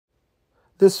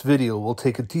This video will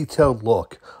take a detailed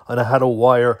look on how to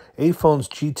wire Aiphone's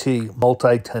GT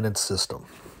multi-tenant system.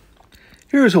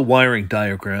 Here is a wiring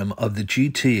diagram of the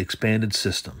GT expanded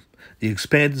system. The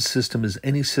expanded system is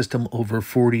any system over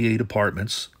 48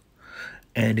 apartments,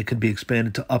 and it can be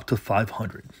expanded to up to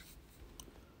 500.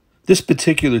 This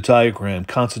particular diagram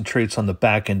concentrates on the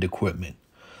back-end equipment.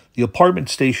 The apartment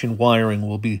station wiring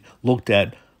will be looked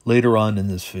at later on in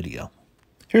this video.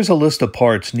 Here's a list of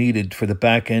parts needed for the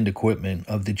back-end equipment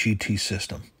of the GT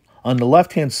system. On the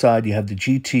left-hand side, you have the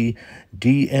GT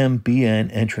DMBN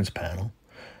entrance panel.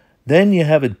 Then you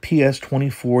have a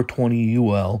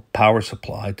PS2420UL power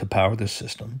supply to power the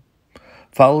system,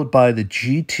 followed by the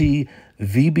GT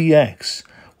VBX,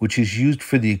 which is used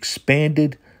for the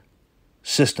expanded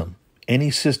system. Any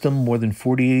system more than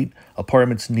 48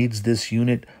 apartments needs this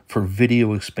unit for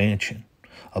video expansion.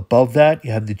 Above that,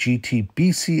 you have the GT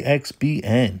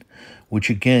BCXBN, which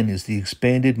again is the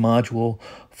expanded module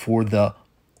for the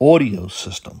audio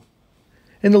system.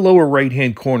 In the lower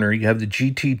right-hand corner, you have the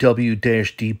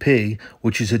GTW-DP,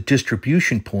 which is a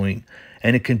distribution point,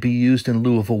 and it can be used in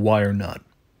lieu of a wire nut.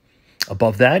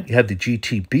 Above that, you have the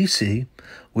GT-BC,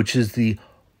 which is the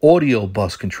audio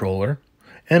bus controller.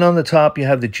 And on the top, you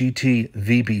have the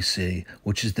GT-VBC,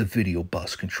 which is the video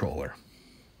bus controller.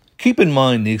 Keep in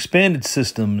mind, the expanded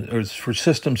system is for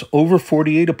systems over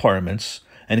 48 apartments,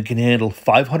 and it can handle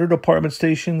 500 apartment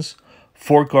stations,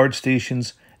 4 guard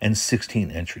stations, and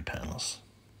 16 entry panels.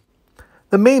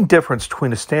 The main difference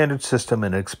between a standard system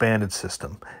and an expanded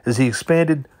system is the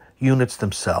expanded units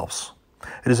themselves.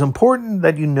 It is important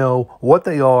that you know what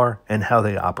they are and how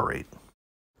they operate.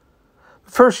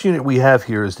 The first unit we have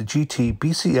here is the GT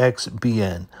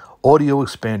BCXBN audio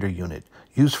expander unit,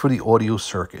 used for the audio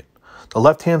circuit. The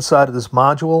left-hand side of this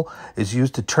module is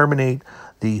used to terminate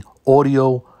the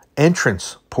audio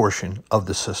entrance portion of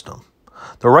the system.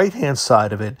 The right-hand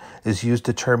side of it is used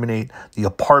to terminate the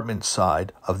apartment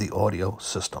side of the audio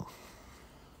system.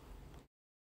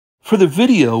 For the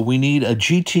video, we need a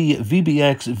GT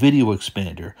VBX video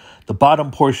expander. The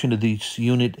bottom portion of this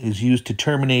unit is used to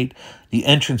terminate the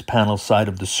entrance panel side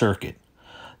of the circuit.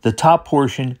 The top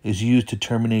portion is used to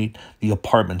terminate the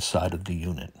apartment side of the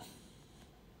unit.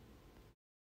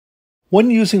 When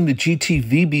using the GT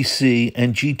VBC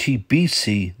and GT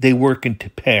BC, they work into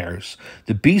pairs.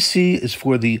 The BC is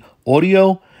for the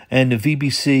audio and the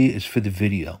VBC is for the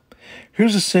video.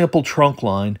 Here's a sample trunk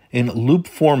line in loop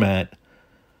format.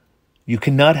 You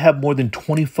cannot have more than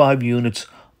 25 units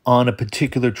on a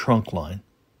particular trunk line.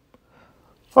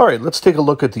 All right, let's take a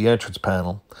look at the entrance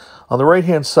panel. On the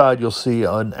right-hand side, you'll see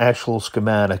an actual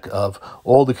schematic of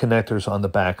all the connectors on the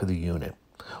back of the unit.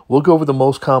 We'll go over the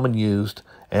most common used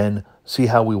and see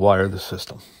how we wire the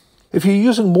system. If you're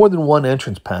using more than one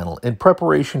entrance panel, in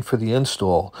preparation for the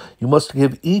install, you must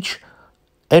give each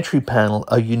entry panel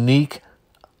a unique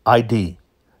ID.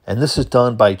 And this is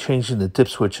done by changing the dip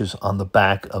switches on the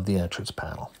back of the entrance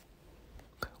panel.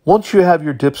 Once you have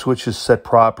your dip switches set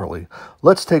properly,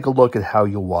 let's take a look at how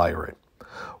you wire it.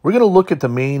 We're going to look at the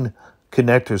main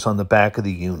connectors on the back of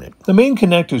the unit. The main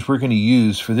connectors we're going to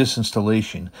use for this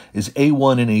installation is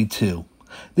A1 and A2.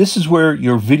 This is where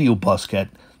your video bus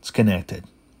gets connected.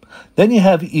 Then you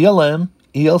have ELM,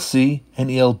 ELC,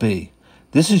 and ELB.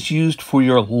 This is used for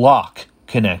your lock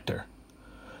connector.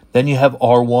 Then you have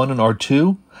R1 and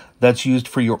R2. That's used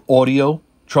for your audio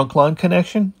trunk line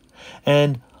connection.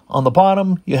 And on the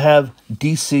bottom, you have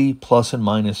DC plus and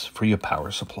minus for your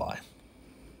power supply.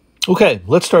 Okay,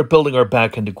 let's start building our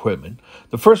back-end equipment.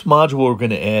 The first module we're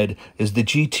going to add is the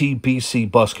GT-BC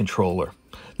bus controller.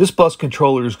 This bus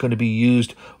controller is going to be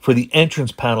used for the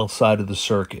entrance panel side of the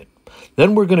circuit.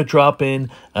 Then we're going to drop in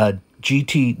a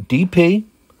GT-DP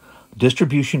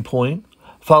distribution point,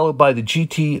 followed by the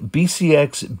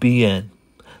GT-BCXBN.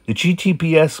 The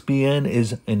GT-BCXBN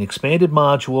is an expanded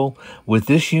module. With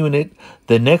this unit,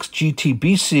 the next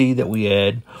GT-BC that we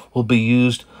add will be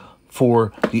used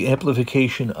for the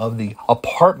amplification of the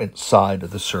apartment side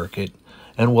of the circuit,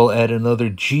 and we'll add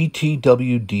another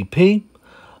GTW-DP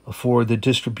for the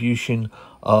distribution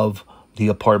of the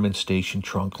apartment station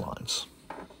trunk lines.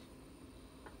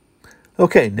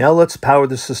 Okay, now let's power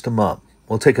the system up.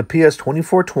 We'll take a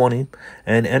PS2420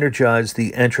 and energize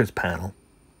the entrance panel.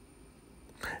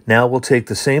 Now we'll take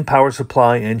the same power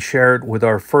supply and share it with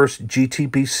our first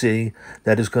GT-BC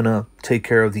that is going to take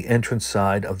care of the entrance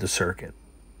side of the circuit.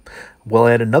 We'll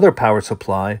add another power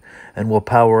supply and we'll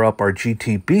power up our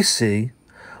GT-BC,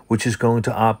 which is going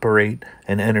to operate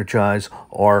and energize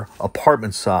our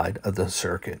apartment side of the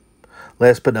circuit.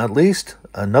 Last but not least,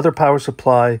 another power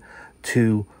supply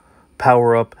to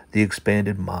power up the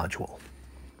expanded module.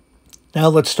 Now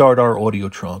let's start our audio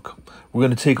trunk. We're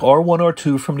going to take R1,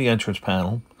 R2 from the entrance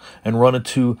panel and run it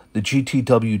to the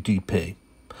GTW-DP.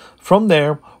 From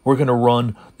there, we're going to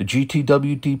run the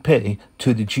GTW-DP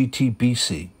to the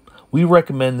GT-BC. We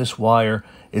recommend this wire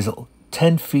is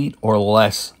 10 feet or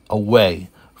less away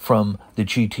from the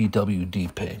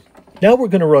GTW-DP. Now we're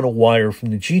going to run a wire from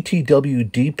the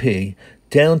GTW-DP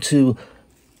down to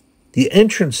the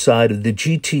entrance side of the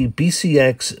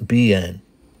GT-BCX-BN.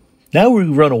 Now we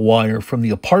run a wire from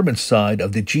the apartment side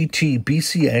of the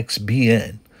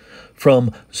GT-BCX-BN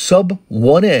from sub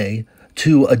 1A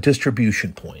to a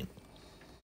distribution point.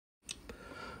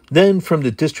 Then from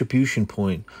the distribution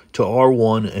point to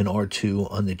R1 and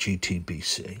R2 on the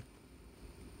GT-BC.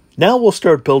 Now we'll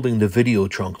start building the video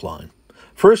trunk line.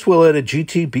 First we'll add a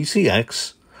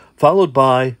GT-BCX, followed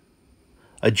by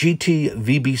a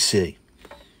GT-VBC.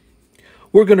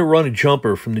 We're going to run a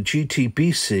jumper from the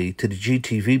GT-BC to the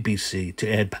GT-VBC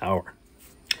to add power.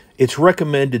 It's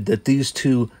recommended that these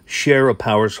two share a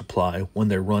power supply when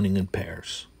they're running in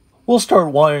pairs. We'll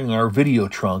start wiring our video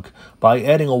trunk by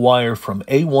adding a wire from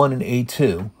A1 and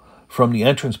A2 from the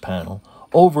entrance panel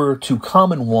over to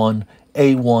common 1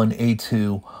 A1,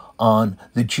 A2 on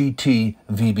the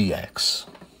GT-VBX.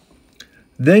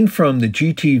 Then from the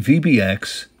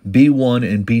GT-VBX,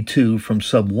 B1 and B2 from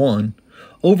sub 1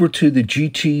 over to the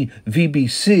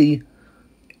GT-VBC,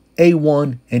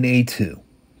 A1 and A2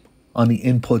 on the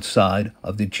input side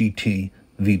of the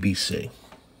GT-VBC.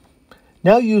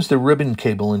 Now use the ribbon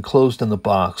cable enclosed in the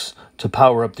box to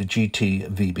power up the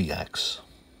GT-VBX.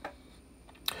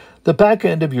 The back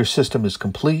end of your system is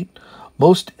complete.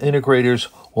 Most integrators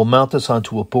will mount this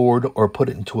onto a board or put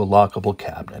it into a lockable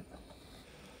cabinet.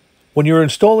 When you're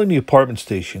installing the apartment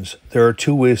stations, there are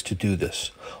two ways to do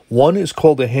this. One is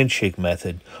called the handshake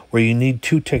method, where you need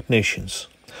two technicians,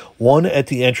 one at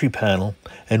the entry panel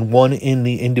and one in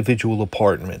the individual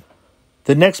apartment.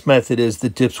 The next method is the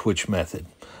dip switch method,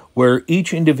 where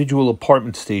each individual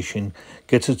apartment station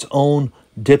gets its own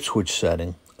dip switch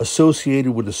setting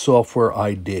associated with a software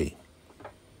ID.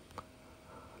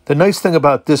 The nice thing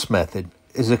about this method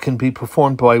is it can be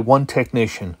performed by one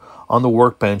technician on the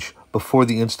workbench before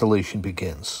the installation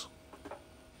begins.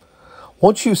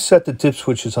 Once you set the dip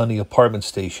switches on the apartment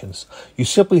stations, you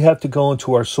simply have to go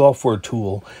into our software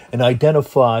tool and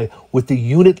identify with the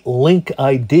unit link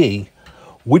ID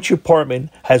which apartment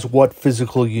has what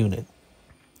physical unit.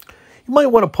 You might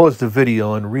want to pause the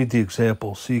video and read the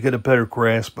example so you get a better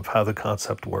grasp of how the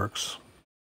concept works.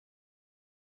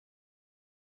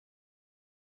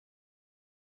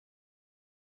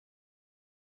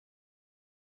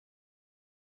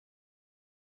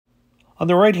 On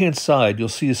the right-hand side, you'll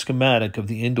see a schematic of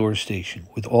the indoor station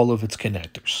with all of its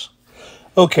connectors.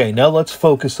 Okay, now let's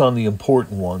focus on the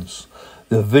important ones.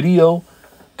 The video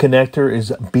connector is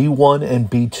B1 and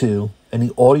B2, and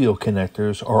the audio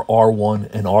connectors are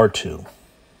R1 and R2.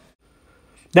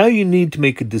 Now you need to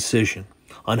make a decision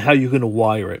on how you're going to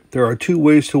wire it. There are two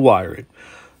ways to wire it.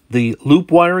 The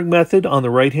loop wiring method on the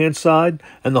right-hand side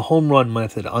and the home run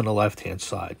method on the left-hand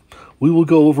side. We will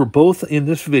go over both in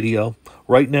this video.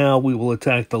 Right now, we will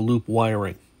attack the loop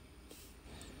wiring.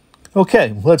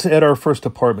 Okay, let's add our first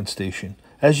apartment station.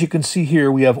 As you can see here,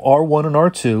 we have R1 and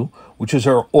R2, which is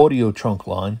our audio trunk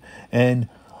line, and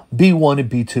B1 and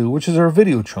B2, which is our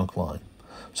video trunk line.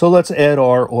 So let's add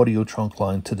our audio trunk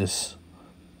line to this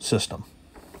system.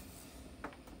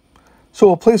 So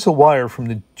we'll place a wire from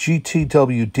the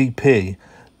GTW-DP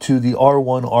to the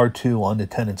R1, R2 on the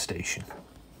tenant station.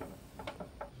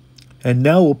 And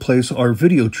now we'll place our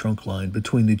video trunk line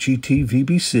between the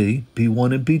GT-VBC,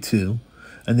 B1 and B2,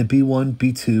 and the B1,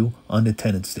 B2 on the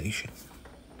tenant station.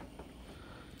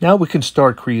 Now we can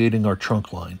start creating our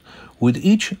trunk line. With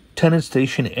each tenant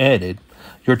station added,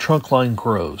 your trunk line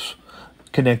grows,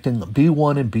 connecting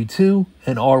B1 and B2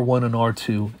 and R1 and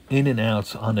R2 in and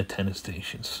outs on the tenant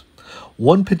stations.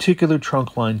 One particular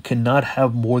trunk line cannot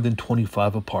have more than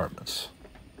 25 apartments.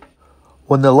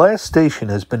 When the last station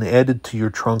has been added to your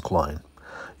trunk line,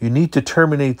 you need to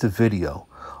terminate the video.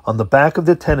 On the back of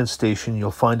the tenant station,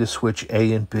 you'll find a switch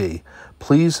A and B.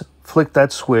 Please flick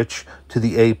that switch to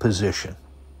the A position.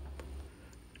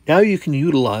 Now you can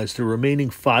utilize the remaining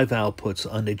 5 outputs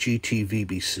on the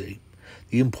GT-VBC.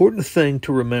 The important thing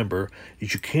to remember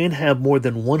is you can't have more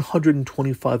than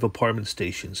 125 apartment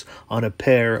stations on a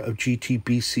pair of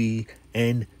GT-BC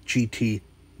and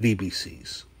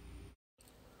GT-VBCs.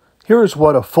 Here is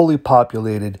what a fully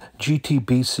populated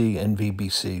GT-BC and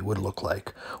VBC would look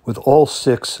like, with all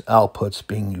 6 outputs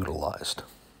being utilized.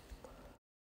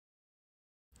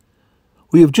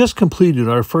 We have just completed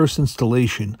our first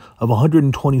installation of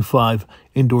 125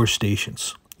 indoor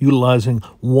stations. utilizing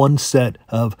one set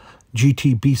of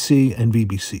GT-BC and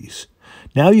VBCs.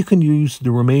 Now you can use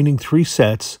the remaining 3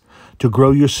 sets to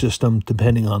grow your system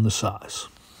depending on the size.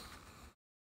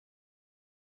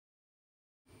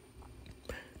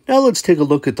 Now let's take a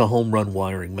look at the home run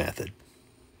wiring method.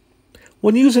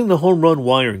 When using the home run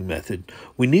wiring method,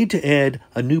 we need to add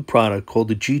a new product called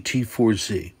the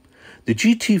GT4Z. The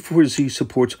GT4Z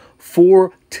supports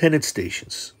 4 tenant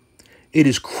stations. It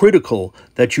is critical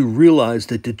that you realize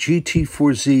that the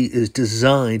GT4Z is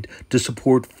designed to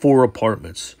support 4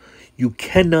 apartments. You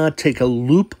cannot take a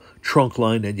loop trunk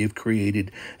line that you've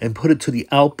created and put it to the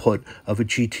output of a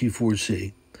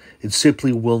GT4Z. It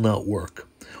simply will not work.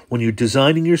 When you're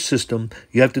designing your system,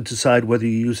 you have to decide whether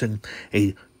you're using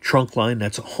a trunk line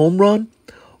that's a home run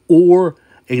or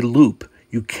a loop.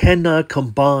 You cannot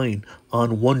combine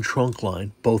on one trunk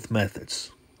line both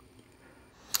methods.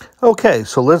 Okay,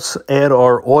 so let's add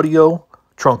our audio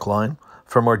trunk line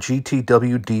from our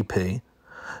GT-WDP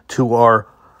to our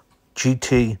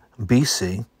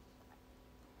GT-BC.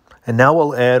 And now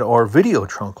we'll add our video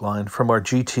trunk line from our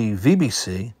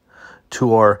GT-VBC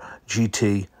to our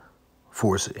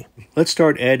GT-4Z. Let's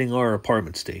start adding our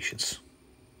apartment stations.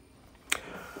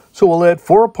 So we'll add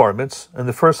 4 apartments, and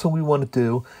the first thing we want to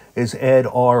do is add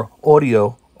our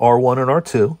audio R1 and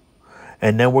R2,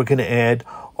 and then we're going to add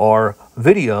our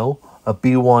video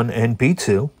B1 and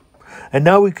B2, and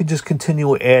now we could just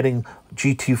continue adding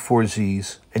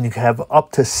GT4Zs, and you can have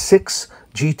up to 6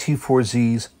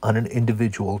 GT4Zs on an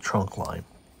individual trunk line.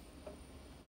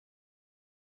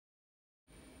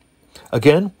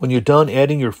 Again, when you're done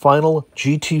adding your final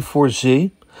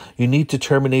GT4Z, you need to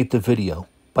terminate the video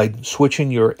by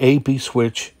switching your A-B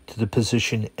switch to the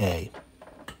position A.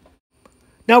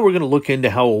 Now we're going to look into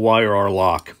how we'll wire our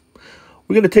lock.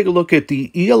 We're going to take a look at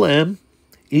the ELM,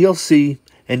 ELC,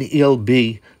 and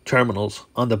ELB terminals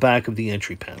on the back of the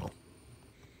entry panel.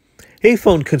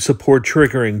 Aiphone can support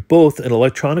triggering both an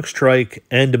electronic strike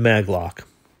and a mag lock.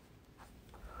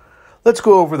 Let's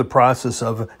go over the process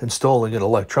of installing an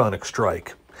electronic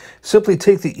strike. Simply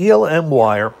take the ELM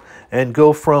wire and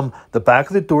go from the back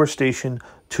of the door station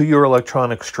to your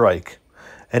electronic strike.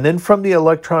 And then from the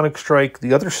electronic strike,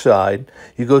 the other side,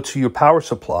 you go to your power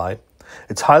supply.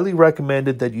 It's highly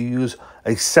recommended that you use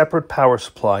a separate power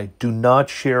supply. Do not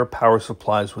share power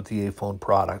supplies with the Aiphone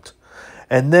product.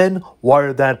 And then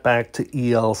wire that back to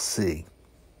ELC.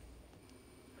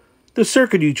 The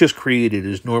circuit you just created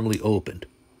is normally opened.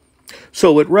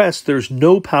 So at rest, there's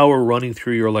no power running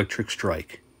through your electric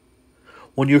strike.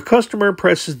 When your customer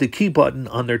presses the key button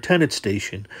on their tenant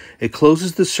station, it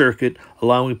closes the circuit,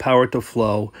 allowing power to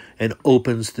flow, and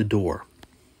opens the door.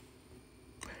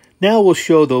 Now we'll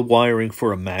show the wiring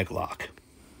for a mag lock.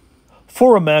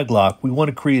 For a mag lock, we want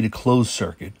to create a closed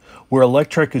circuit where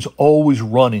electric is always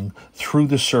running through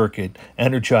the circuit,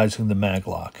 energizing the mag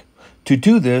lock. To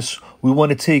do this, we want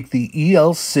to take the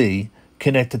ELC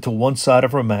connected to one side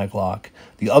of our mag lock.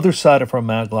 The other side of our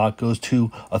mag lock goes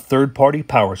to a third-party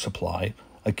power supply.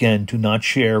 Again, do not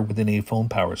share with an Aiphone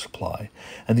power supply.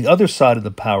 And the other side of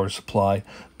the power supply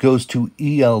goes to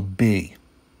ELB.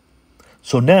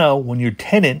 So now, when your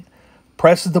tenant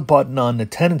presses the button on the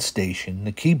tenant station,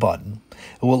 the key button,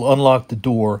 it will unlock the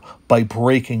door by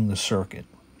breaking the circuit.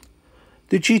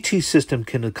 The GT system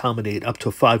can accommodate up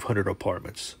to 500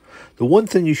 apartments. The one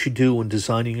thing you should do when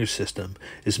designing your system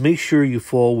is make sure you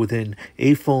fall within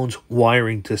Aiphone's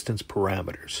wiring distance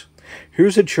parameters.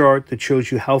 Here's a chart that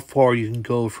shows you how far you can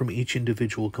go from each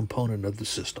individual component of the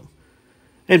system.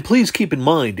 And please keep in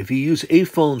mind, if you use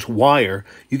Aiphone's wire,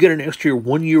 you get an extra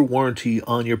 1-year warranty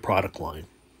on your product line.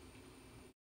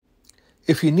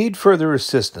 If you need further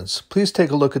assistance, please take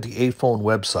a look at the Aiphone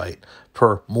website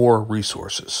for more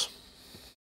resources.